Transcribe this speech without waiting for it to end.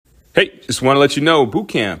Hey, just want to let you know, boot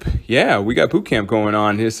camp. Yeah, we got boot camp going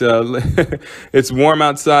on. It's it's warm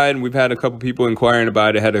outside, and we've had a couple people inquiring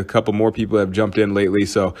about it. Had a couple more people have jumped in lately,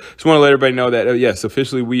 so just want to let everybody know that yes,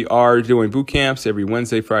 officially we are doing boot camps every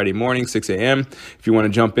Wednesday, Friday morning, 6 a.m. If you want to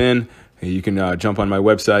jump in, you can jump on my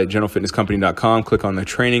website, generalfitnesscompany.com, click on the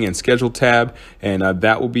training and schedule tab, and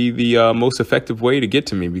that will be the most effective way to get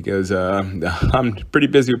to me because I'm pretty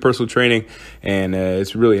busy with personal training, and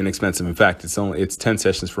it's really inexpensive. In fact, it's 10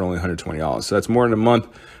 sessions for only $120. So that's more than a month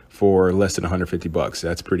for less than $150.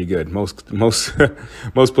 That's pretty good. Most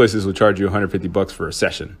most places will charge you $150 for a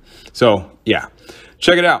session. So yeah,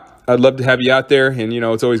 check it out. I'd love to have you out there, and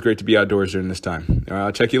it's always great to be outdoors during this time.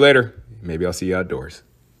 I'll check you later. Maybe I'll see you outdoors.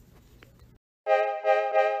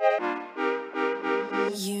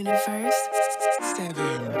 Universe 7.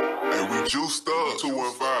 And we juiced up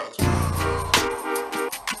 215.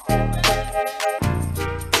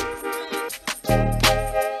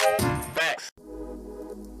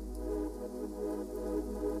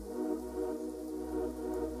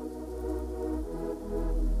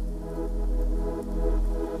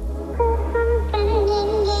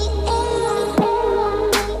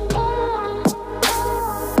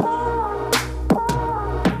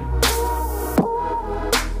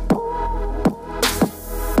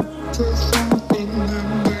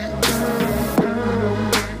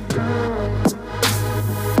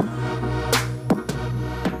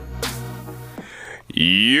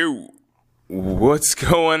 What's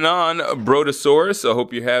going on, Brotosaurus? I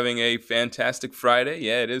hope you're having a fantastic Friday.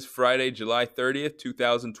 Yeah, it is Friday, July 30th,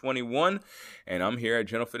 2021, and I'm here at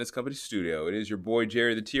General Fitness Company Studio. It is your boy,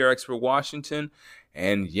 Jerry, the TR Expert Washington,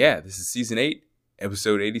 and yeah, this is Season 8,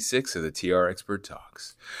 Episode 86 of the TR Expert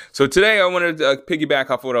Talks. So today I wanted to piggyback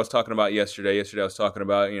off of what I was talking about yesterday. Yesterday I was talking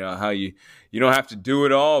about, how you don't have to do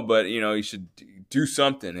it all, but, you should do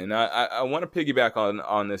something. And I want to piggyback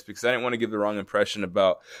on this because I didn't want to give the wrong impression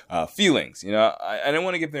about feelings. I didn't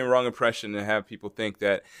want to give the wrong impression and have people think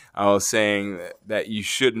that I was saying that you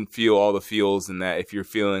shouldn't feel all the feels and that if you're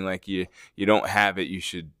feeling like you don't have it, you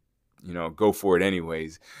should go for it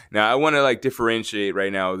anyways. Now, I want to differentiate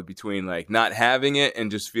right now between not having it and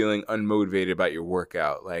just feeling unmotivated about your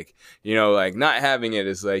workout. Not having it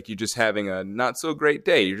is you're just having a not so great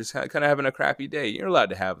day. You're just kind of having a crappy day. You're allowed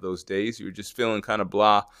to have those days. You're just feeling kind of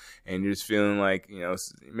blah, and you're just feeling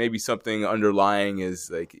maybe something underlying is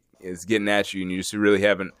getting at you, and you just really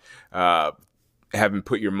haven't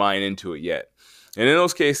put your mind into it yet. And in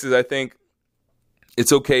those cases, I think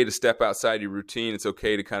it's okay to step outside your routine. It's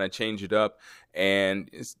okay to kind of change it up and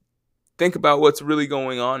think about what's really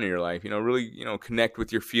going on in your life. Really, connect with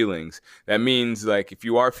your feelings. That means if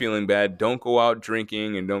you are feeling bad, don't go out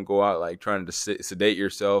drinking and don't go out trying to sedate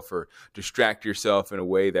yourself or distract yourself in a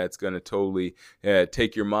way that's going to totally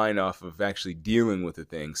take your mind off of actually dealing with the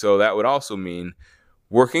thing. So that would also mean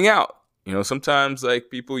working out. Sometimes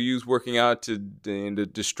people use working out to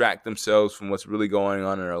distract themselves from what's really going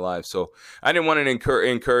on in their lives. So I didn't want to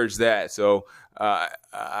encourage that. So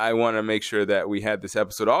I want to make sure that we had this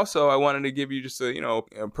episode. Also, I wanted to give you just a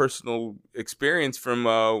personal experience from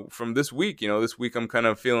this week. This week I'm kind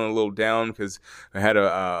of feeling a little down because I had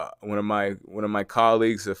one of my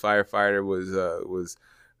colleagues, a firefighter,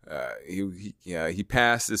 he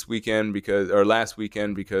passed this weekend last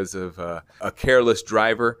weekend because of a careless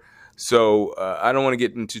driver. So I don't want to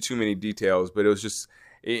get into too many details, but it was just,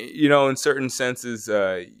 in certain senses,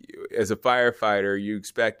 as a firefighter, you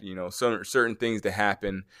expect, certain things to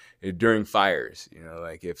happen during fires.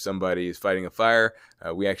 If somebody is fighting a fire,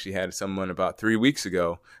 we actually had someone about 3 weeks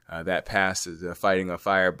ago that passed as fighting a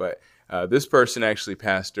fire, but this person actually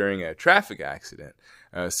passed during a traffic accident.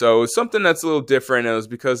 So it's something that's a little different. It was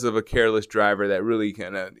because of a careless driver that really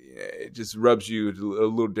kind of it just rubs you a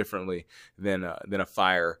little differently than a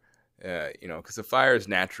fire. Because a fire is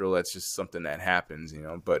natural. That's just something that happens,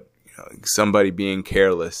 but somebody being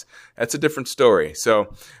careless, that's a different story.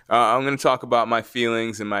 So I'm going to talk about my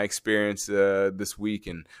feelings and my experience this week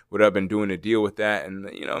and what I've been doing to deal with that. And,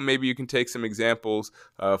 maybe you can take some examples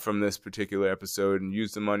from this particular episode and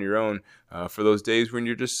use them on your own for those days when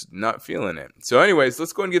you're just not feeling it. So anyways,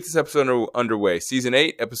 let's go and get this episode underway. Season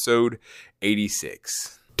 8, episode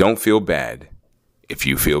 86. Don't feel bad if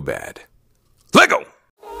you feel bad. Let go!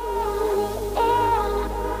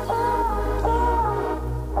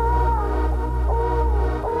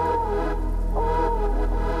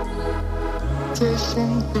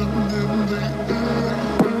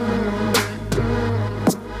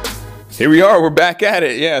 Here we are. We're back at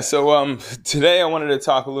it. Yeah. So today I wanted to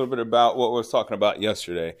talk a little bit about what I was talking about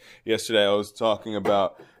yesterday. Yesterday I was talking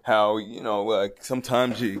about how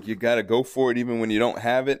sometimes you got to go for it even when you don't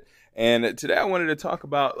have it. And today I wanted to talk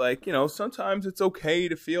about, like, sometimes it's okay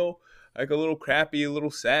to feel like a little crappy, a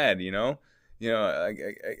little sad,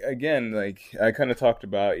 again, like I kind of talked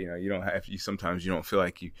about, you don't have, sometimes you don't feel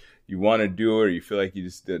like you want to do it, or you feel like you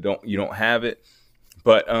just don't have it.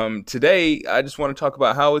 But today I just want to talk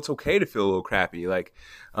about how it's okay to feel a little crappy. Like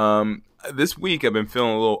this week I've been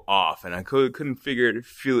feeling a little off, and I couldn't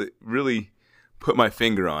really put my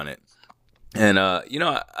finger on it. And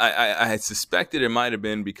I suspected it might have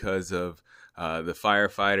been because of the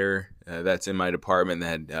firefighter that's in my department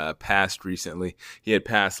that had passed recently. He had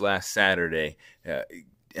passed last Saturday,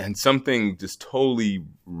 and something just totally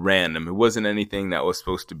random. It wasn't anything that was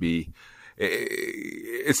supposed to be.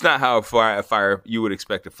 It's not how a fire you would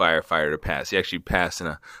expect a firefighter to pass. He actually passed in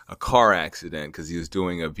a car accident because he was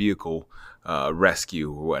doing a vehicle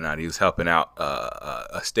rescue or whatnot. He was helping out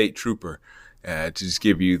a state trooper. To just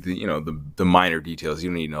give you the minor details, you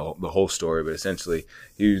don't need to know the whole story, but essentially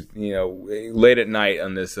he was late at night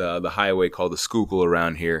on this the highway called the Schuylkill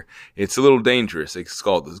around here. It's a little dangerous. It's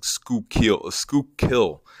called the Schuylkill,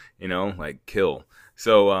 like kill.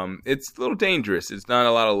 So it's a little dangerous. It's not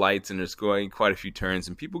a lot of lights, and there's going quite a few turns,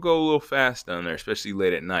 and people go a little fast down there, especially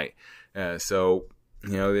late at night. So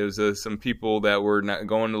there's some people that were not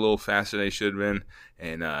going a little faster than they should have been,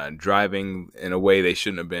 and driving in a way they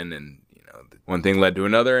shouldn't have been, and one thing led to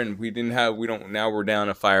another, and now we're down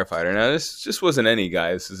a firefighter. Now this just wasn't any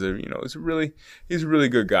guy. This is he's a really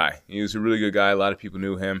good guy. He was a really good guy. A lot of people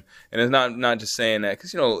knew him, and it's not just saying that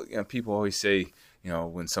because people always say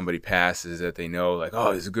when somebody passes that they know, like,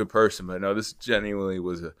 oh, he's a good person, but no, this genuinely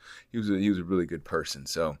was a really good person.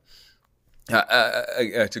 So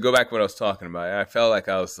to go back to what I was talking about, I felt like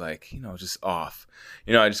I was like just off.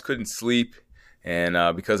 I just couldn't sleep.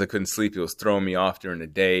 And because I couldn't sleep, it was throwing me off during the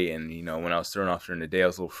day. And, when I was thrown off during the day, I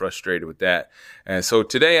was a little frustrated with that. And so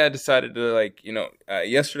today I decided to,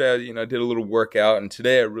 yesterday, I did a little workout. And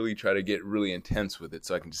today I really try to get really intense with it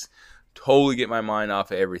so I can just totally get my mind off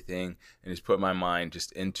of everything and just put my mind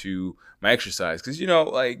just into my exercise. Because,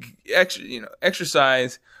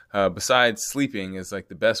 exercise besides sleeping is like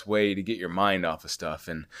the best way to get your mind off of stuff.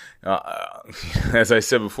 And as I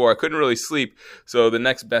said before, I couldn't really sleep. So the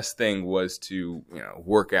next best thing was to,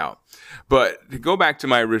 work out. But to go back to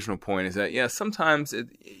my original point is that, sometimes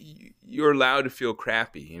you're allowed to feel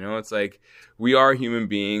crappy. It's like we are human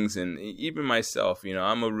beings, and even myself,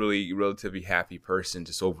 I'm a really relatively happy person.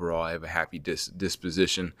 Just overall, I have a happy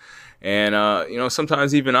disposition, and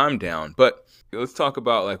sometimes even I'm down. But let's talk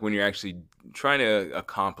about like when you're actually trying to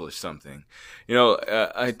accomplish something.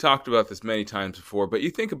 I talked about this many times before, but you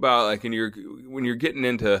think about like when you're getting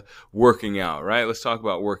into working out, right? Let's talk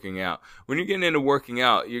about working out. When you're getting into working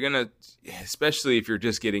out, you're going to, especially if you're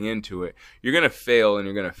just getting into it, you're going to fail, and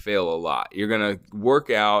you're going to fail a lot. You're going to work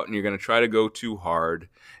out, and you're going to try to go too hard,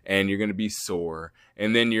 and you're going to be sore,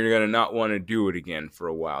 and then you're going to not want to do it again for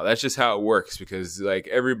a while. That's just how it works, because like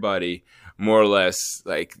everybody more or less,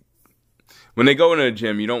 like, when they go into a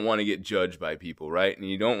gym, you don't want to get judged by people, right? And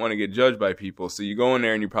you don't want to get judged by people, so you go in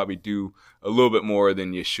there and you probably do a little bit more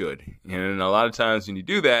than you should. And a lot of times when you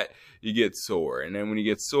do that, you get sore. And then when you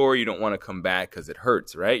get sore, you don't want to come back because it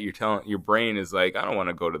hurts, right? Your brain is like, I don't want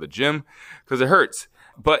to go to the gym because it hurts.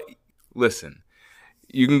 But listen,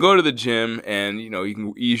 you can go to the gym and, you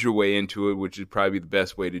can ease your way into it, which is probably the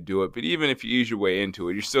best way to do it. But even if you ease your way into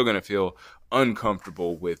it, you're still going to feel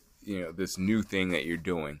uncomfortable with, this new thing that you're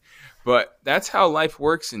doing. But that's how life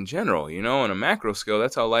works in general, on a macro scale.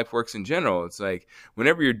 That's how life works in general. It's like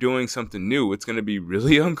whenever you're doing something new, it's going to be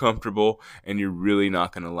really uncomfortable, and you're really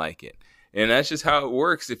not going to like it. And that's just how it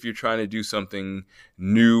works if you're trying to do something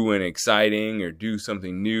new and exciting, or do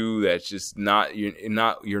something new that's just not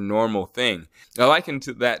your normal thing. I liken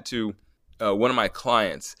that to one of my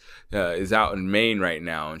clients is out in Maine right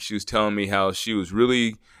now, and she was telling me how she was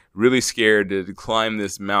really scared to climb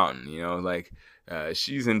this mountain.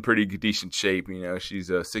 She's in pretty decent shape.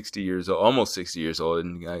 She's 60 years old, almost 60 years old,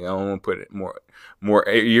 and I don't want to put it more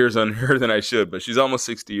years on her than I should, but she's almost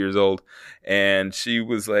 60 years old. And she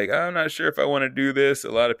was like, I'm not sure if I want to do this.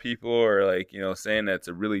 A lot of people are like, saying that's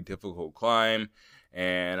a really difficult climb,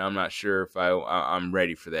 and I'm not sure if I'm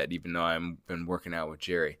ready for that, even though I've been working out with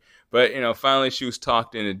Jerry. But finally she was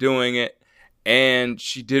talked into doing it. And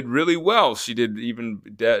she did really well. She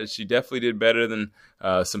definitely did better than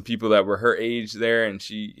some people that were her age there, and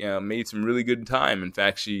she made some really good time. In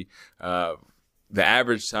fact, the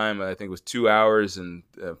average time I think was 2 hours and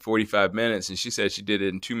 45 minutes, and she said she did it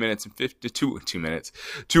in 2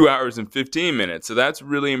 hours and 15 minutes. So that's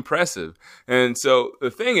really impressive. And so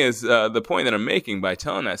the thing is, the point that I'm making by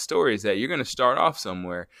telling that story is that you're going to start off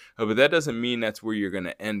somewhere, but that doesn't mean that's where you're going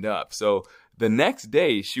to end up. So the next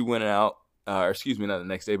day she went out, or excuse me, not the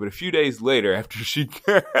next day, but a few days later after she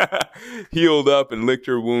healed up and licked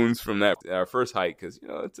her wounds from that our first hike, because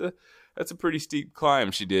that's a pretty steep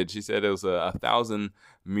climb she did. She said it was 1,000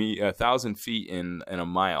 feet in a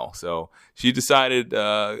mile. So she decided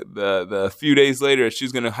the few days later she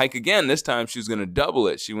was going to hike again. This time she was going to double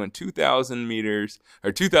it. She went 2,000 meters,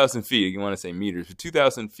 or 2,000 feet. You want to say meters, but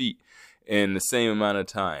 2,000 feet in the same amount of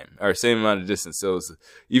time, or same amount of distance. So it was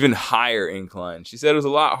even higher incline. She said it was a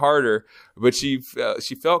lot harder, but she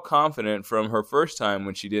felt confident from her first time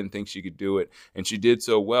when she didn't think she could do it, and she did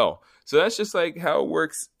so well. So that's just like how it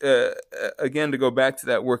works. Again, to go back to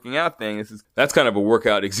that working out thing, that's kind of a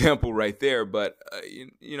workout example right there. But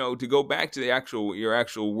to go back to your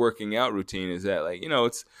actual working out routine is that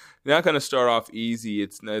it's not going to start off easy.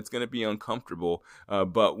 It's going to be uncomfortable.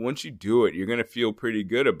 But once you do it, you're going to feel pretty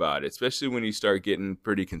good about it, especially when you start getting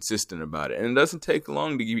pretty consistent about it. And it doesn't take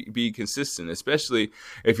long to be consistent, especially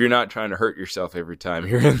if you're not trying to hurt yourself every time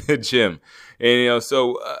you're in the gym.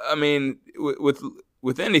 And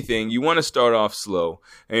with anything, you want to start off slow.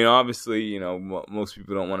 And obviously, most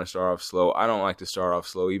people don't want to start off slow. I don't like to start off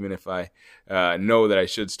slow, even if I know that I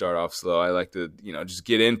should start off slow. I like to, just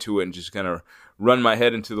get into it and just kind of run my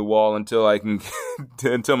head into the wall until I can,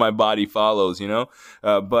 until my body follows,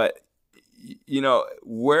 But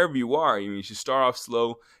wherever you are, you should start off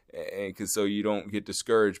slow, so you don't get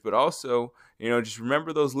discouraged. But also, just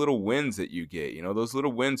remember those little wins that you get. Those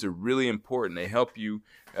little wins are really important. They help you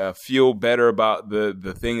feel better about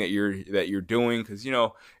the thing that you're doing, because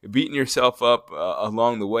beating yourself up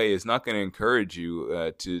along the way is not going to encourage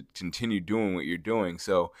you to continue doing what you're doing.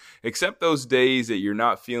 So accept those days that you're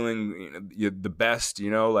not feeling the best.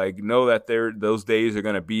 Know that those days are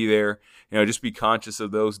going to be there. Just be conscious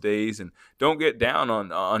of those days, and don't get down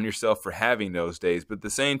on yourself for having those days. But at the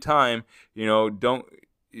same time,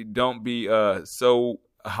 don't be so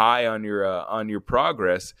high on your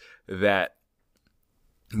progress that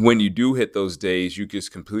when you do hit those days, you just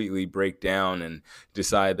completely break down and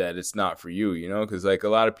decide that it's not for you, because a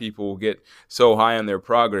lot of people will get so high on their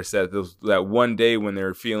progress that that one day when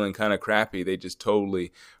they're feeling kind of crappy, they just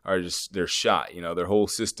totally they're shot. Their whole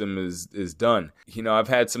system is done. I've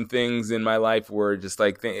had some things in my life where just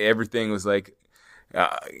everything was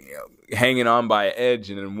hanging on by an edge,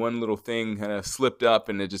 and then one little thing kind of slipped up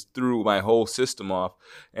and it just threw my whole system off.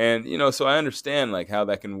 And, so I understand how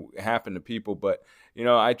that can happen to people, but,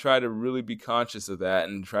 I try to really be conscious of that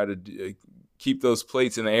and try to keep those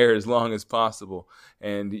plates in the air as long as possible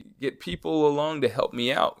and get people along to help me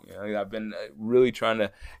out. I've been really trying to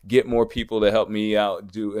get more people to help me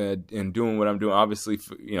out in doing what I'm doing. Obviously,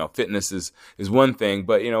 fitness is one thing,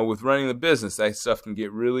 but with running the business, that stuff can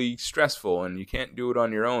get really stressful, and you can't do it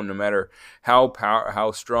on your own. No matter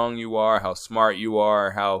how strong you are, how smart you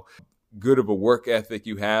are, how good of a work ethic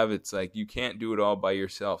you have, it's you can't do it all by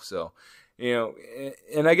yourself. So.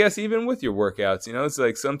 And I guess even with your workouts,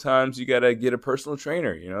 it's sometimes you got to get a personal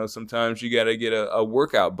trainer, sometimes you got to get a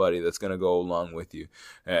workout buddy that's going to go along with you.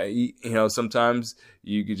 Sometimes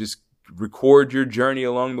you could just record your journey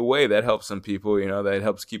along the way. That helps some people, that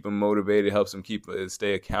helps keep them motivated, helps them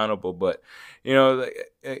stay accountable. But,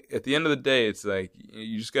 at the end of the day, it's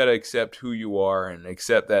you just got to accept who you are and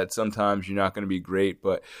accept that sometimes you're not going to be great,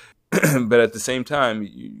 but at the same time,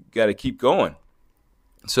 you got to keep going.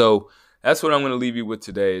 So, that's what I'm going to leave you with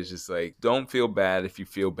today, is just don't feel bad if you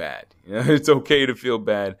feel bad. It's okay to feel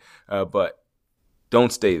bad, but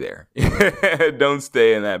don't stay there. Don't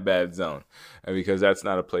stay in that bad zone, because that's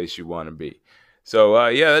not a place you want to be. So,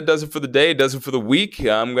 that does it for the day. It does it for the week.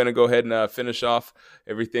 I'm going to go ahead and finish off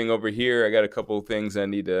everything over here. I got a couple of things I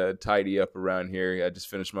need to tidy up around here. I just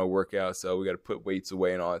finished my workout, so we got to put weights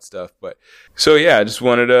away and all that stuff. But so, I just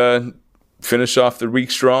wanted to finish off the week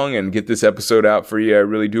strong and get this episode out for you. I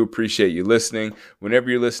really do appreciate you listening. Whenever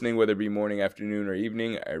you're listening, whether it be morning, afternoon, or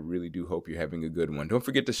evening, I really do hope you're having a good one. Don't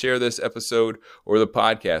forget to share this episode, or the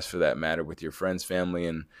podcast for that matter, with your friends, family,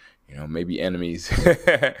 and maybe enemies.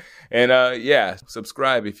 And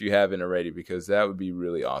subscribe if you haven't already, because that would be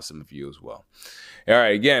really awesome of you as well. All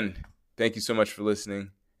right, again, thank you so much for listening,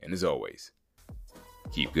 and as always,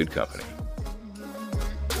 keep good company.